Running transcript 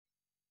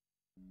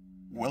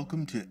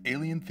Welcome to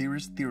Alien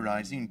Theorists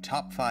Theorizing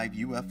Top 5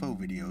 UFO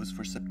Videos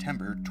for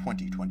September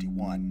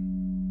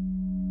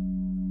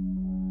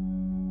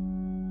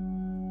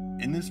 2021.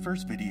 In this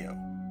first video,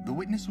 the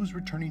witness was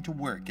returning to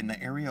work in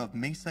the area of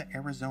Mesa,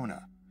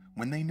 Arizona,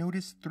 when they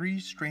noticed three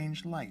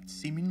strange lights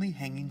seemingly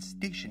hanging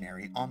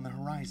stationary on the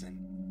horizon.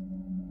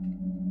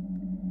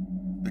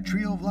 The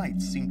trio of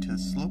lights seemed to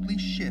slowly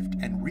shift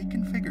and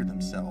reconfigure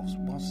themselves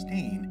while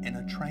staying in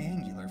a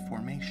triangular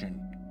formation.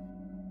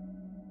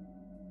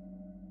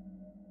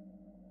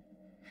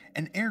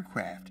 An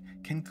aircraft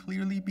can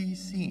clearly be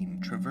seen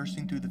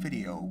traversing through the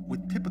video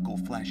with typical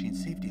flashing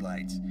safety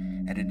lights,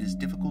 and it is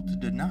difficult to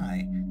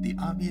deny the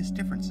obvious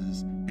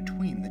differences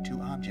between the two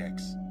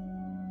objects.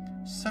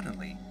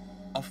 Suddenly,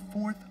 a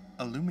fourth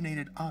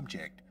illuminated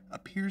object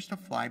appears to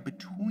fly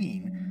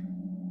between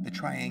the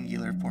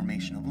triangular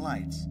formation of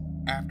lights,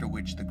 after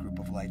which the group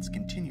of lights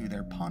continue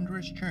their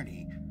ponderous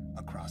journey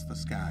across the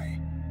sky.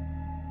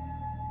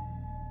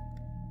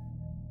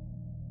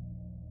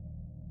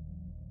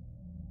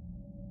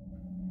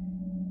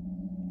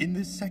 In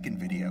this second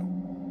video,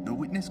 the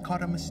witness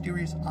caught a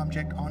mysterious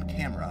object on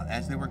camera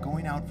as they were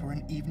going out for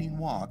an evening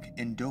walk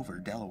in Dover,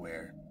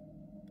 Delaware.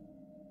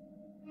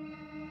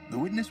 The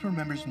witness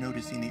remembers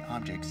noticing the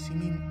object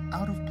seeming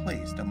out of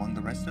place among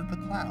the rest of the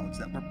clouds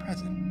that were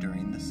present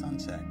during the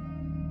sunset.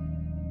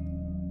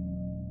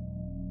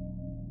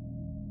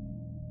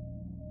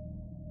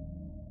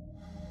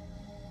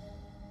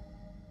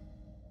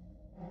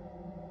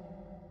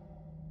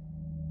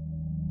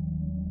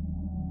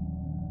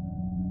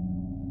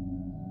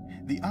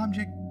 The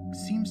object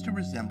seems to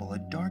resemble a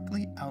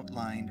darkly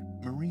outlined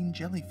marine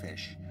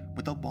jellyfish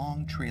with a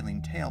long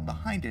trailing tail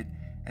behind it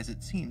as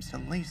it seems to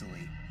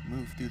lazily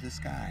move through the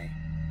sky.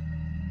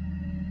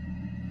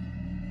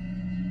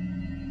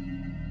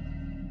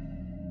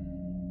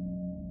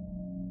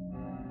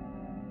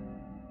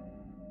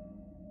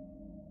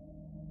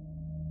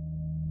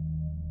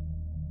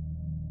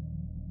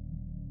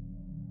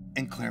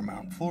 In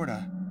Claremont,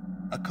 Florida,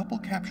 a couple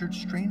captured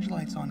strange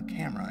lights on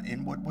camera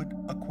in what would,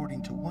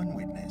 according to one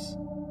witness,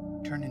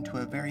 turn into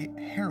a very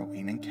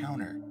harrowing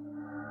encounter.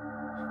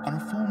 On a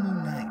full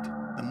moon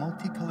night, the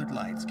multicolored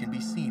lights can be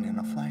seen in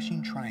a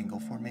flashing triangle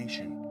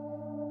formation.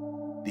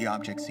 The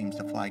object seems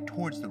to fly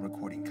towards the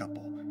recording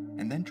couple,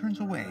 and then turns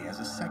away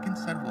as a second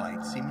set of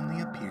lights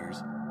seemingly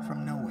appears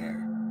from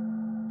nowhere.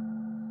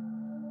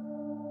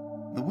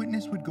 The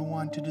witness would go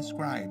on to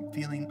describe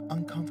feeling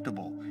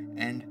uncomfortable,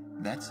 and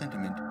that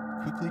sentiment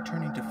quickly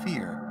turning to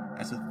fear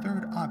as a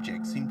third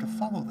object seemed to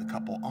follow the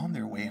couple on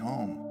their way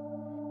home.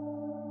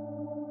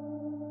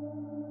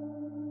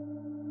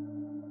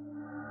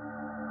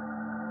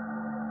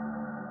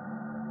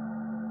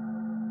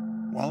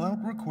 While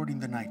out recording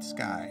the night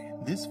sky,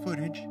 this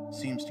footage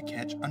seems to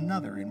catch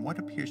another in what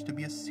appears to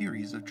be a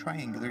series of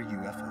triangular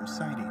UFO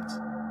sightings.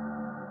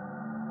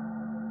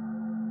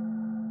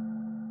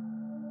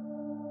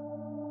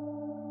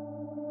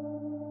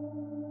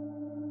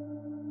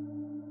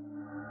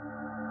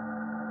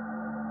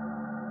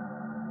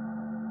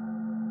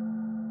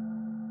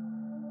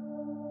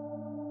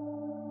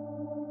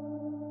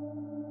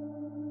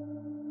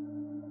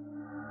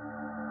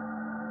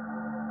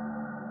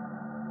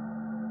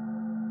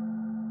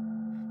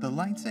 The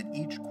lights at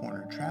each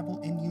corner travel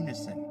in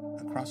unison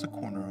across a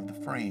corner of the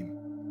frame,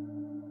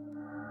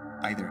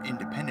 either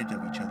independent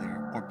of each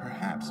other or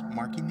perhaps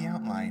marking the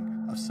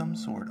outline of some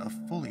sort of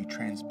fully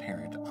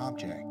transparent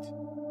object.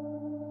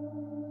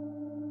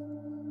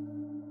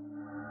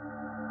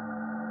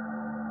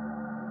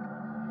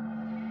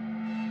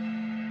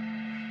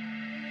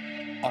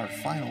 Our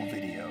final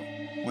video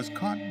was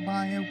caught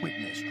by a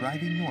witness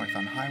driving north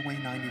on Highway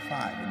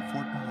 95 in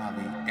Fort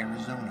Mojave,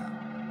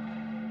 Arizona.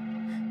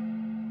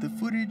 The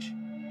footage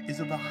is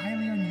of a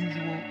highly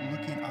unusual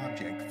looking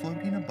object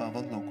floating above a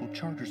local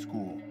charter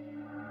school.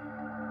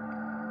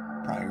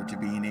 Prior to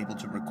being able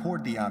to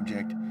record the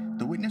object,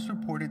 the witness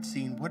reported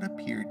seeing what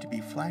appeared to be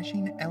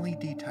flashing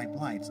LED-type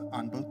lights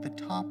on both the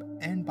top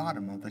and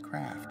bottom of the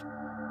craft.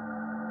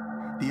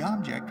 The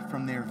object,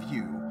 from their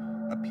view,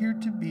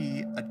 appeared to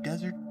be a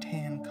desert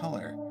tan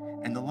color,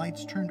 and the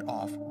lights turned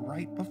off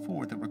right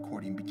before the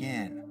recording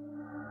began.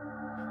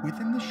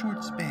 Within the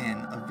short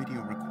span of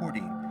video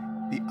recording,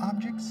 the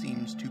object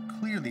seems to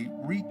clearly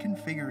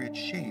reconfigure its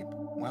shape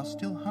while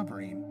still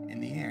hovering in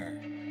the air.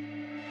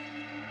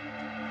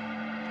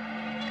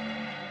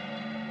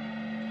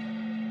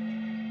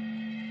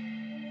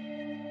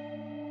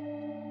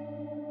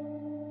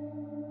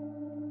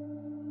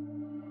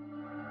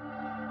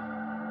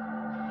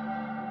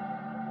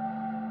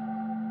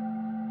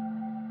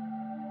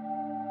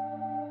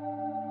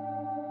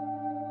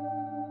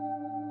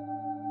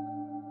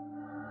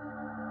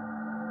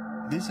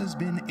 This has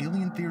been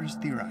Alien Theorists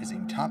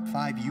Theorizing Top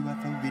 5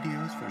 UFO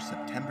Videos for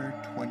September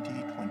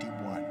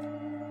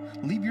 2021.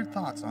 Leave your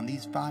thoughts on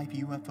these 5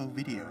 UFO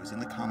videos in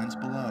the comments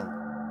below.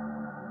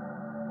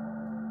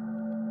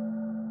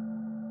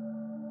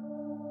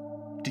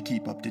 To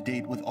keep up to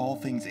date with all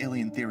things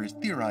Alien Theorists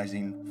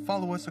Theorizing,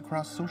 follow us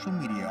across social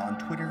media on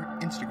Twitter,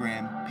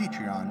 Instagram,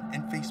 Patreon,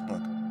 and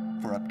Facebook.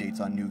 For updates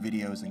on new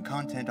videos and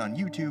content on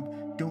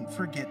YouTube, don't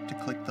forget to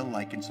click the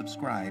like and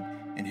subscribe,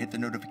 and hit the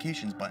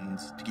notifications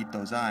buttons to keep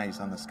those eyes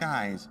on the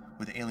skies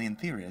with alien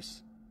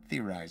theorists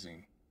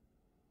theorizing.